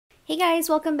Hey guys,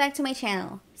 welcome back to my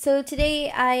channel. So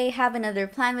today I have another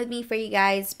plan with me for you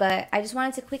guys, but I just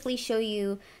wanted to quickly show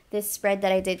you this spread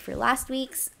that I did for last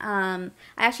week's. I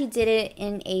actually did it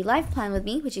in a live plan with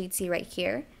me, which you can see right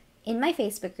here in my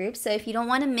Facebook group. So if you don't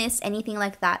want to miss anything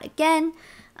like that again,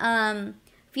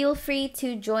 feel free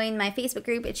to join my Facebook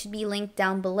group. It should be linked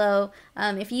down below.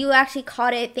 If you actually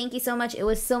caught it, thank you so much. It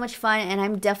was so much fun, and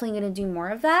I'm definitely going to do more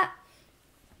of that.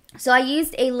 So I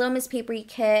used a Little Miss Paperie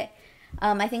kit.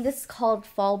 I think this is called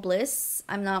Fall Bliss.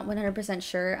 I'm not 100%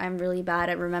 sure. I'm really bad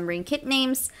at remembering kit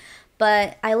names,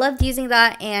 but I loved using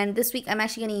that. And this week I'm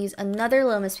actually going to use another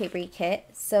Little Miss Paperie kit.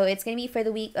 So it's going to be for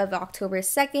the week of October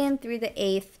 2nd through the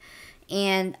 8th.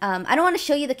 And I don't want to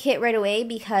show you the kit right away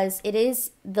because it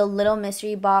is the Little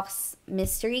Mystery Box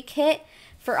Mystery Kit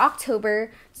for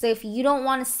October. So if you don't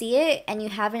want to see it and you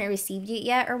haven't received it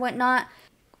yet or whatnot,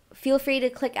 feel free to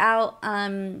click out.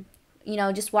 You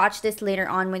know, just watch this later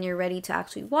on when you're ready to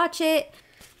actually watch it.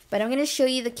 But I'm going to show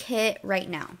you the kit right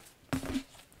now.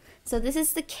 So this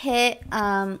is the kit.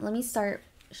 Let me start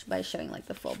by showing like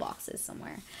the full boxes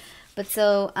somewhere. But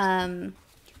so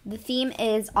the theme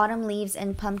is Autumn Leaves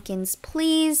and Pumpkins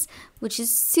Please, which is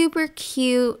super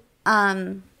cute.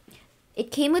 It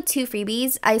came with 2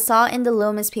 freebies. I saw in the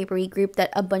Little Miss Paperie group that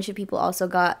a bunch of people also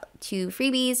got 2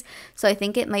 freebies. So I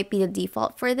think it might be the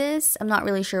default for this. I'm not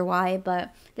really sure why,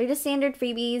 but they're the standard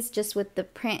freebies just with the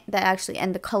print that actually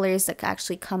and the colors that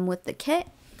actually come with the kit.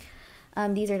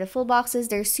 These are the full boxes.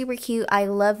 They're super cute. I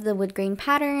love the wood grain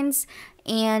patterns.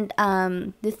 And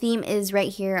the theme is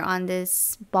right here on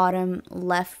this bottom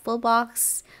left full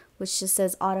box, which just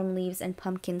says Autumn Leaves and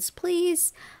Pumpkins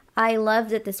Please. I love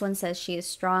that this one says she is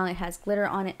strong. It has glitter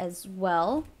on it as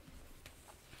well.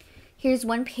 Here's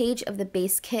one page of the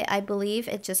base kit, I believe.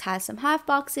 It just has some half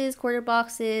boxes, quarter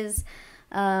boxes,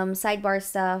 sidebar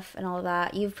stuff, and all of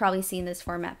that. You've probably seen this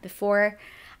format before.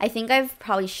 I think I've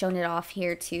probably shown it off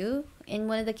here too in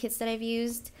one of the kits that I've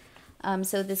used.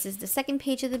 So this is the second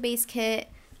page of the base kit.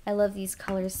 I love these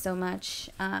colors so much.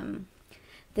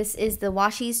 This is the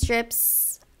washi strips.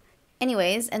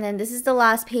 Anyways, and then this is the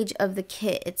last page of the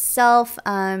kit itself.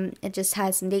 It just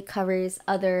has some date covers,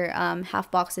 other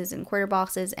half boxes and quarter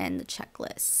boxes, and the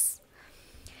checklists.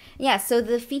 Yeah, so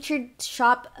the featured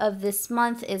shop of this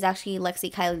month is actually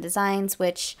Lexi Kylie Designs,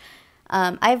 which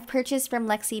I've purchased from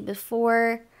Lexi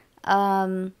before.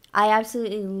 I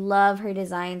absolutely love her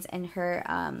designs and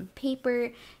her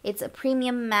paper. It's a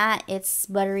premium matte, it's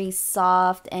buttery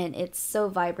soft, and it's so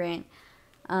vibrant.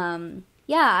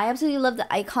 Yeah, I absolutely love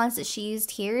the icons that she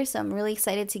used here, so I'm really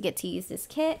excited to get to use this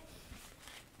kit.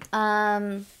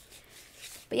 But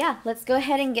yeah, let's go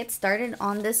ahead and get started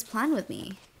on this plan with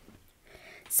me.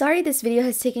 Sorry this video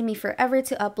has taken me forever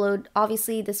to upload.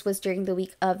 Obviously, this was during the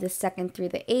week of the 2nd through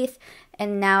the 8th,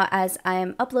 and now as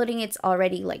I'm uploading, it's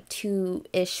already like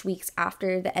 2-ish weeks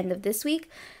after the end of this week.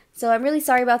 So I'm really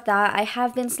sorry about that. I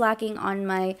have been slacking on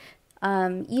my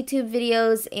YouTube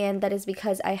videos, and that is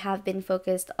because I have been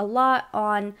focused a lot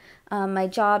on my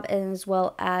job and as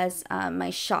well as my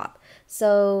shop.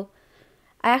 So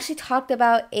I actually talked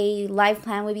about a live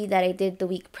plan with me that I did the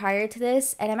week prior to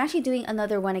this, and I'm actually doing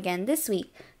another one again this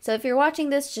week. So if you're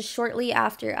watching this just shortly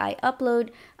after I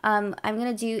upload, I'm going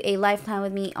to do a live plan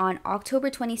with me on October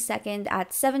 22nd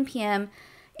at 7 p.m.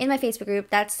 in my Facebook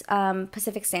group. That's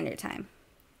Pacific Standard Time.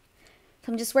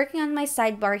 So I'm just working on my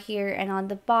sidebar here, and on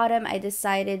the bottom I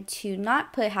decided to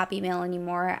not put Happy Mail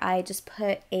anymore. I just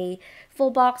put a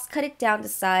full box, cut it down to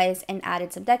size, and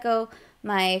added some deco.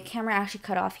 My camera actually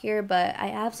cut off here, but I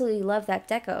absolutely love that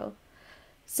deco.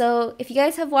 So if you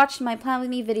guys have watched my Plan With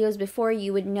Me videos before,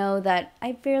 you would know that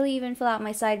I barely even fill out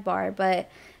my sidebar, but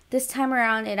this time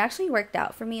around it actually worked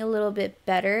out for me a little bit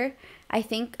better. I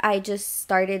think I just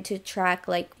started to track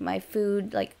like my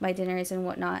food, like my dinners and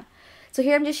whatnot. So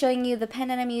here I'm just showing you the pen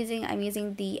that I'm using. I'm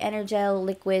using the Energel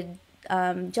liquid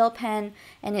gel pen,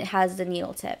 and it has the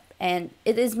needle tip. And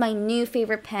it is my new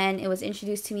favorite pen. It was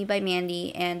introduced to me by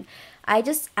Mandy, and I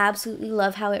just absolutely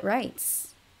love how it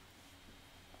writes.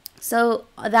 So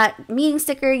that meeting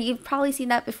sticker, you've probably seen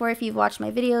that before if you've watched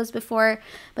my videos before,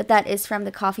 but that is from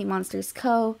the Coffee Monsters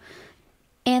Co.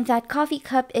 And that coffee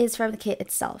cup is from the kit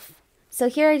itself. So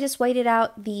here I just whited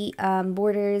out the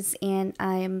borders, and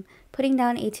I'm putting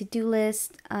down a to-do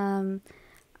list.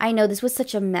 I know this was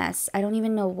such a mess. I don't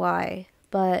even know why,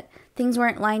 but things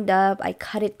weren't lined up. I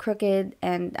cut it crooked,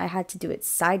 and I had to do it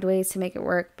sideways to make it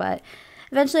work, but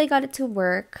eventually I got it to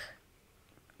work.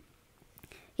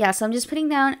 Yeah, so I'm just putting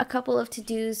down a couple of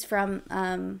to-dos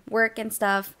from work and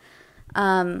stuff.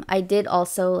 I did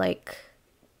also like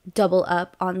double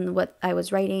up on what I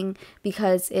was writing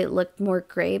because it looked more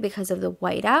gray because of the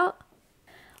whiteout.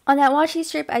 On that washi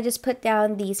strip, I just put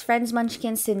down these Friends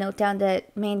munchkins to note down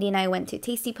that Mandy and I went to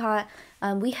Tasty Pot.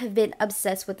 We have been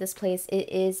obsessed with this place. It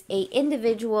is a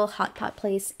individual hot pot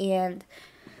place, and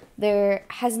there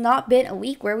has not been a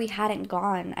week where we hadn't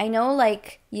gone. I know,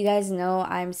 like, you guys know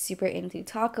I'm super into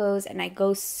tacos and I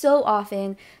go so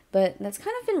often, but that's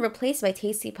kind of been replaced by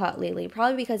Tasty Pot lately,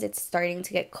 probably because it's starting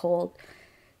to get cold.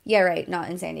 Yeah, right, not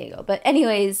in San Diego. But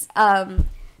anyways,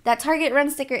 that Target Run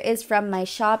sticker is from my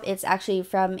shop. It's actually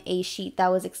from a sheet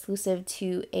that was exclusive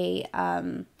to a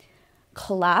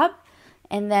collab.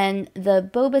 And then the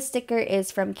boba sticker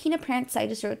is from Kina Prints. I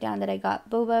just wrote down that I got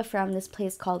boba from this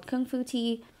place called Kung Fu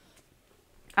Tea.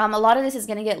 A lot of this is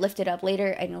going to get lifted up later,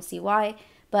 and you'll see why.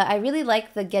 But I really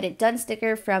like the Get It Done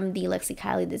sticker from the Lexi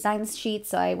Kylie Designs sheet,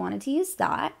 so I wanted to use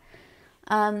that.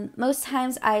 Most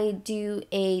times I do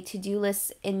a to-do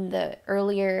list in the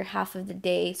earlier half of the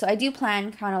day. So I do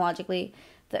plan chronologically.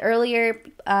 The earlier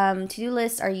to-do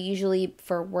lists are usually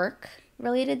for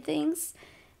work-related things.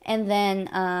 And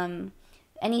then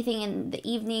anything in the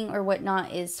evening or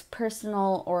whatnot is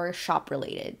personal or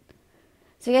shop-related.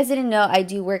 So you guys didn't know, I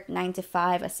do work 9 to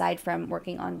 5 aside from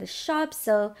working on the shop.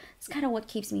 So it's kind of what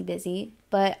keeps me busy.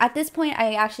 But at this point,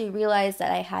 I actually realized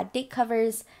that I had date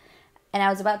covers. And I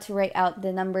was about to write out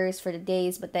the numbers for the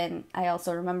days, but then I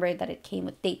also remembered that it came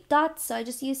with date dots, so I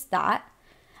just used that.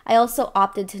 I also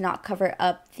opted to not cover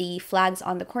up the flags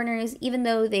on the corners, even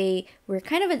though they were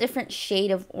kind of a different shade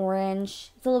of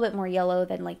orange. It's a little bit more yellow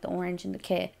than like the orange in the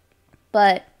kit,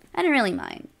 but I didn't really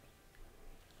mind.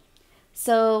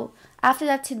 So after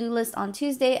that to-do list on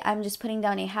Tuesday, I'm just putting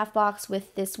down a half box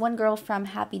with this one girl from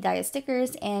Happy Diet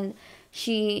Stickers, and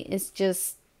she is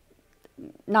just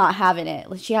not having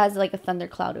it. She has like a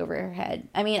thundercloud over her head.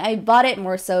 I mean, I bought it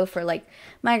more so for like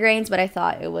migraines, but I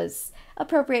thought it was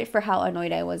appropriate for how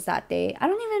annoyed I was that day. I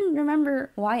don't even remember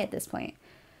why at this point.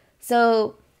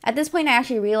 So at this point, I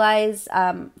actually realized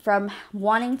from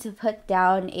wanting to put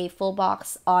down a full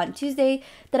box on Tuesday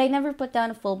that I never put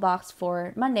down a full box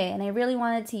for Monday, and I really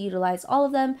wanted to utilize all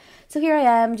of them. So here I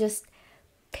am, just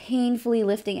painfully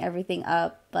lifting everything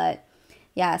up. But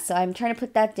yeah, so I'm trying to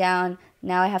put that down.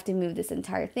 Now I have to move this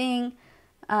entire thing.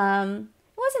 It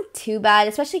wasn't too bad,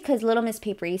 especially because Little Miss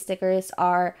Paperie stickers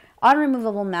are on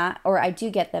removable mat, or I do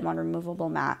get them on removable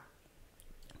mat.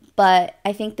 But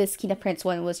I think this Kina Prints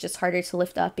one was just harder to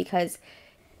lift up because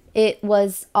it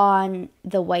was on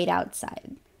the white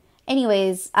outside.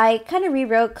 Anyways, I kind of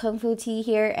rewrote Kung Fu Tea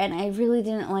here, and I really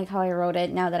didn't like how I wrote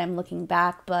it now that I'm looking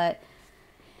back, but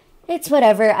it's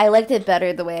whatever. I liked it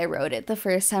better the way I wrote it the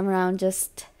first time around,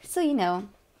 just so you know.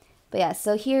 But yeah,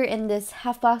 so here in this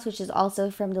half box, which is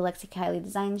also from the Lexi Kylie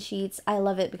Design Sheets, I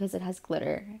love it because it has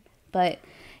glitter. But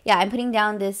yeah, I'm putting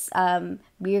down this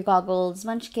beer goggles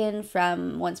munchkin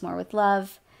from Once More With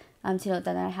Love to note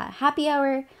that I had happy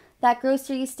hour. That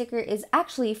grocery sticker is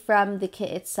actually from the kit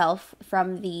itself,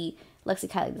 from the Lexi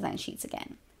Kylie Design Sheets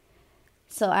again.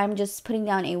 So I'm just putting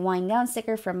down a wind down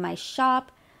sticker from my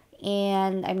shop.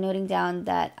 And I'm noting down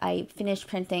that I finished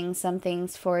printing some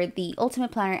things for the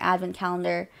Ultimate Planner Advent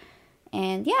Calendar.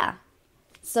 And yeah,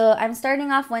 so I'm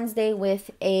starting off Wednesday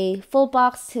with a full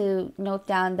box to note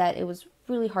down that it was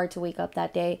really hard to wake up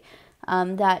that day.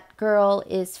 That girl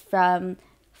is from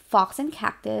Fox and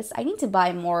Cactus. I need to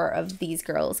buy more of these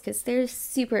girls because they're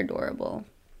super adorable.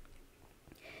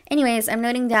 Anyways, I'm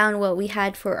noting down what we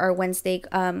had for our Wednesday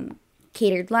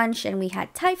catered lunch, and we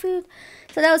had Thai food.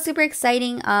 So that was super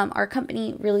exciting. Our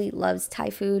company really loves Thai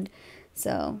food.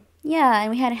 So yeah,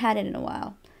 and we hadn't had it in a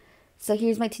while. So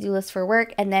here's my to-do list for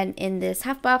work. And then in this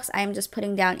half box, I'm just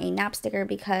putting down a nap sticker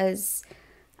because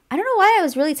I don't know why I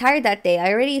was really tired that day.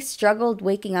 I already struggled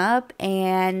waking up,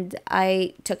 and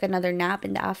I took another nap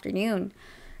in the afternoon.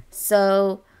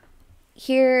 So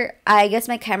here, I guess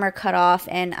my camera cut off,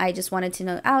 and I just wanted to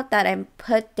note out that I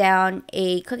put down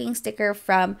a cooking sticker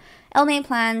from Elle Made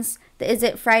Plans. The Is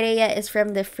It Friday Yet is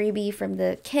from the freebie from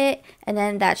the kit, and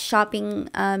then that shopping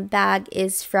bag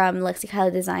is from Lexi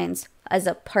Kylie Designs as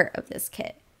a part of this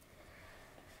kit.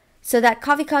 So that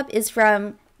coffee cup is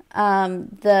from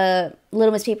the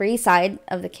Little Miss Paperie side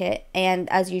of the kit, and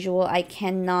as usual, I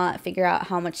cannot figure out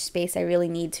how much space I really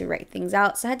need to write things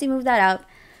out, so I had to move that out.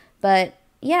 But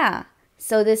yeah,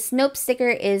 so this Nope sticker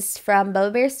is from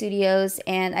Bubba Bear Studios,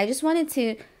 and I just wanted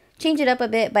to change it up a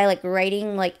bit by like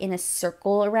writing like in a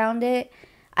circle around it.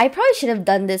 I probably should have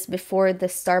done this before the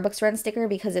Starbucks run sticker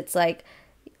because it's like,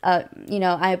 you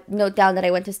know, I note down that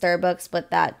I went to Starbucks, but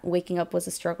that waking up was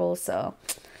a struggle. So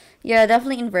yeah,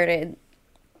 definitely inverted.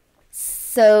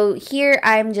 So here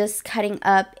I'm just cutting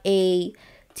up a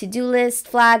to-do list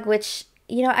flag, which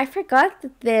you know, I forgot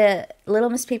that the Little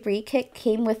Miss Paperie kit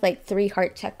came with like 3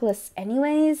 heart checklists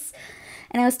anyways.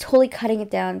 And I was totally cutting it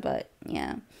down, but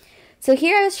yeah. So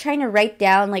here I was trying to write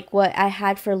down like what I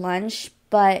had for lunch,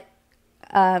 but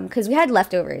because we had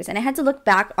leftovers and I had to look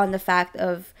back on the fact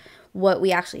of what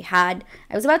we actually had.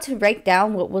 I was about to write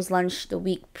down what was lunch the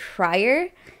week prior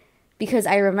because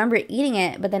I remember eating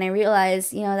it, but then I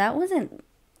realized, you know, that wasn't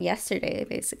yesterday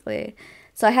basically.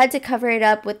 So I had to cover it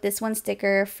up with this one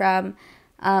sticker from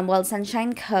Wild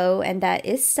Sunshine Co. and that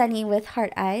is Sunny with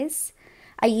heart eyes.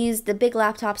 I used the big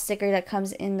laptop sticker that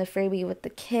comes in the freebie with the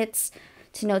kits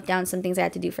to note down some things I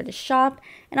had to do for the shop.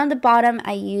 And on the bottom,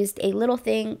 I used a little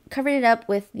thing, covered it up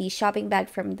with the shopping bag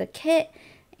from the kit,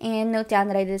 and note down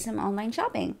that I did some online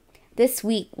shopping. This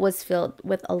week was filled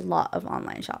with a lot of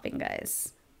online shopping,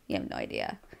 guys. You have no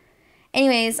idea.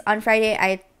 Anyways, on Friday,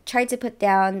 I tried to put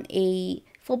down a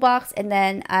full box, and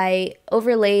then I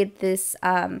overlaid this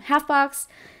half box.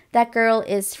 That girl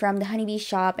is from the Honeybee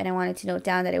shop, and I wanted to note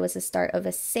down that it was the start of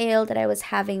a sale that I was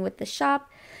having with the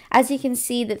shop. As you can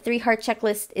see, the 3 heart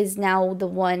checklist is now the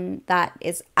one that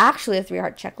is actually a 3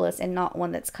 heart checklist and not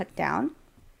one that's cut down.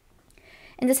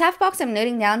 In this half box, I'm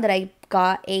noting down that I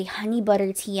got a honey butter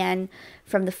TN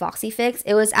from the Foxy Fix.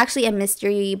 It was actually a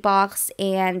mystery box,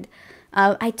 and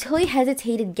I totally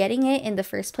hesitated getting it in the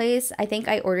first place. I think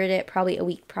I ordered it probably a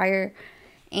week prior,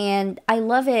 and I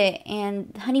love it.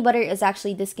 And honey butter is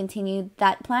actually discontinued.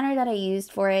 That planner that I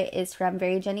used for it is from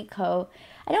Very Jenny Co.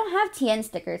 I don't have TN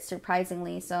stickers,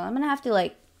 surprisingly, so I'm gonna have to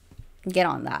like get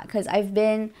on that because I've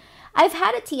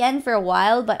had a TN for a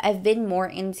while, but I've been more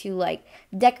into like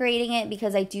decorating it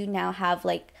because I do now have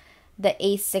like the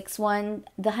A6 one.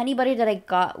 The honey butter that I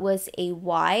got was a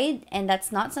wide, and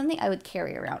that's not something I would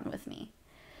carry around with me.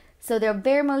 So the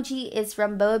bear emoji is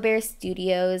from Boa Bear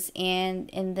Studios, and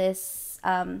in this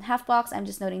half box, I'm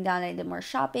just noting down I did more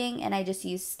shopping, and I just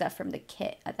used stuff from the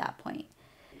kit at that point.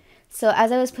 So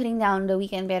as I was putting down the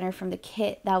weekend banner from the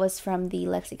kit, that was from the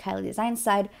Lexi Kylie Design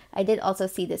side. I did also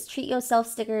see this Treat Yourself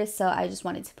sticker, so I just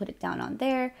wanted to put it down on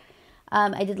there.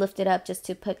 I did lift it up just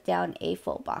to put down a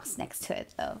full box next to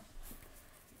it though.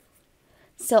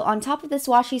 So on top of this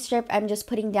washi strip, I'm just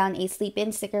putting down a sleep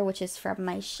in sticker, which is from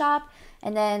my shop.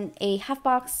 And then a half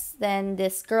box, then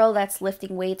this girl that's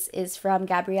lifting weights is from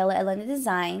Gabriella Elena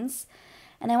Designs.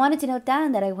 And I wanted to note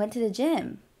down that I went to the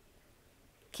gym.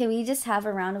 Can we just have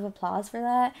a round of applause for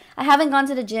that? I haven't gone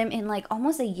to the gym in like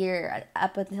almost a year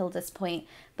up until this point.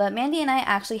 But Mandy and I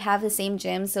actually have the same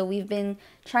gym, so we've been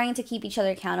trying to keep each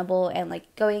other accountable and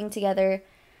like going together.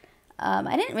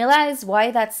 I didn't realize why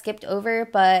that skipped over,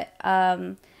 but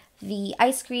the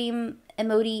ice cream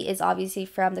emoji is obviously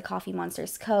from the Coffee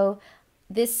Monsters Co.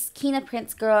 This Kina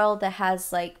Prince girl that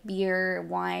has like beer,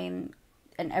 wine,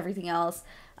 and everything else.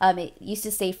 It used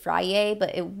to say Friday,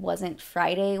 but it wasn't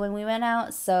Friday when we went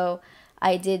out, so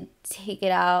I did take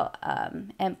it out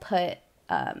and put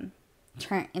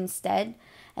Turnt instead.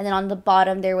 And then on the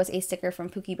bottom, there was a sticker from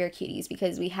Pookie Bear Cuties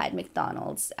because we had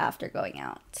McDonald's after going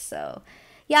out. So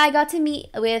yeah, I got to meet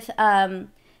with,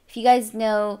 if you guys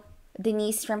know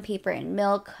Denise from Paper and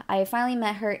Milk, I finally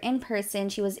met her in person.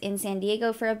 She was in San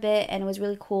Diego for a bit, and it was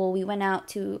really cool. We went out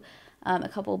to a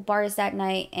couple bars that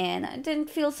night, and I didn't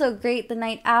feel so great the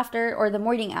night after, or the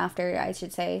morning after, I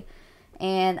should say.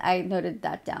 And I noted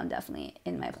that down definitely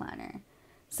in my planner.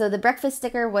 So the breakfast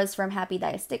sticker was from Happy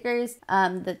Diet Stickers.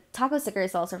 The taco sticker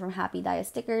is also from Happy Diet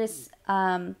Stickers.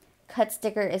 Cut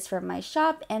sticker is from my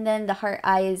shop, and then the heart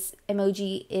eyes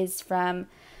emoji is from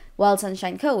Wild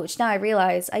Sunshine Co., which now I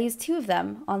realize I used 2 of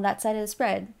them on that side of the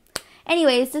spread.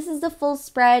 Anyways, this is the full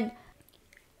spread.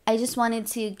 I just wanted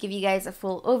to give you guys a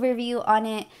full overview on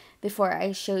it before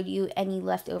I showed you any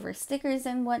leftover stickers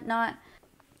and whatnot.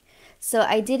 So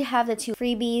I did have the 2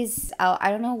 freebies out.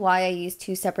 I don't know why I used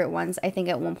 2 separate ones. I think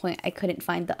at one point I couldn't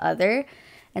find the other.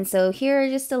 And so here are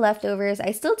just the leftovers.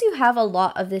 I still do have a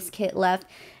lot of this kit left,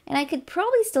 and I could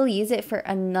probably still use it for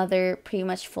another pretty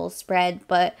much full spread,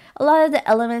 but a lot of the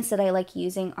elements that I like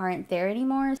using aren't there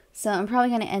anymore. So I'm probably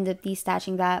going to end up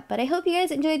destashing that. But I hope you guys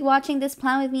enjoyed watching this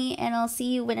plan with me, and I'll see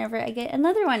you whenever I get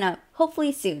another one up,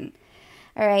 hopefully soon.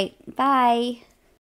 Alright, bye!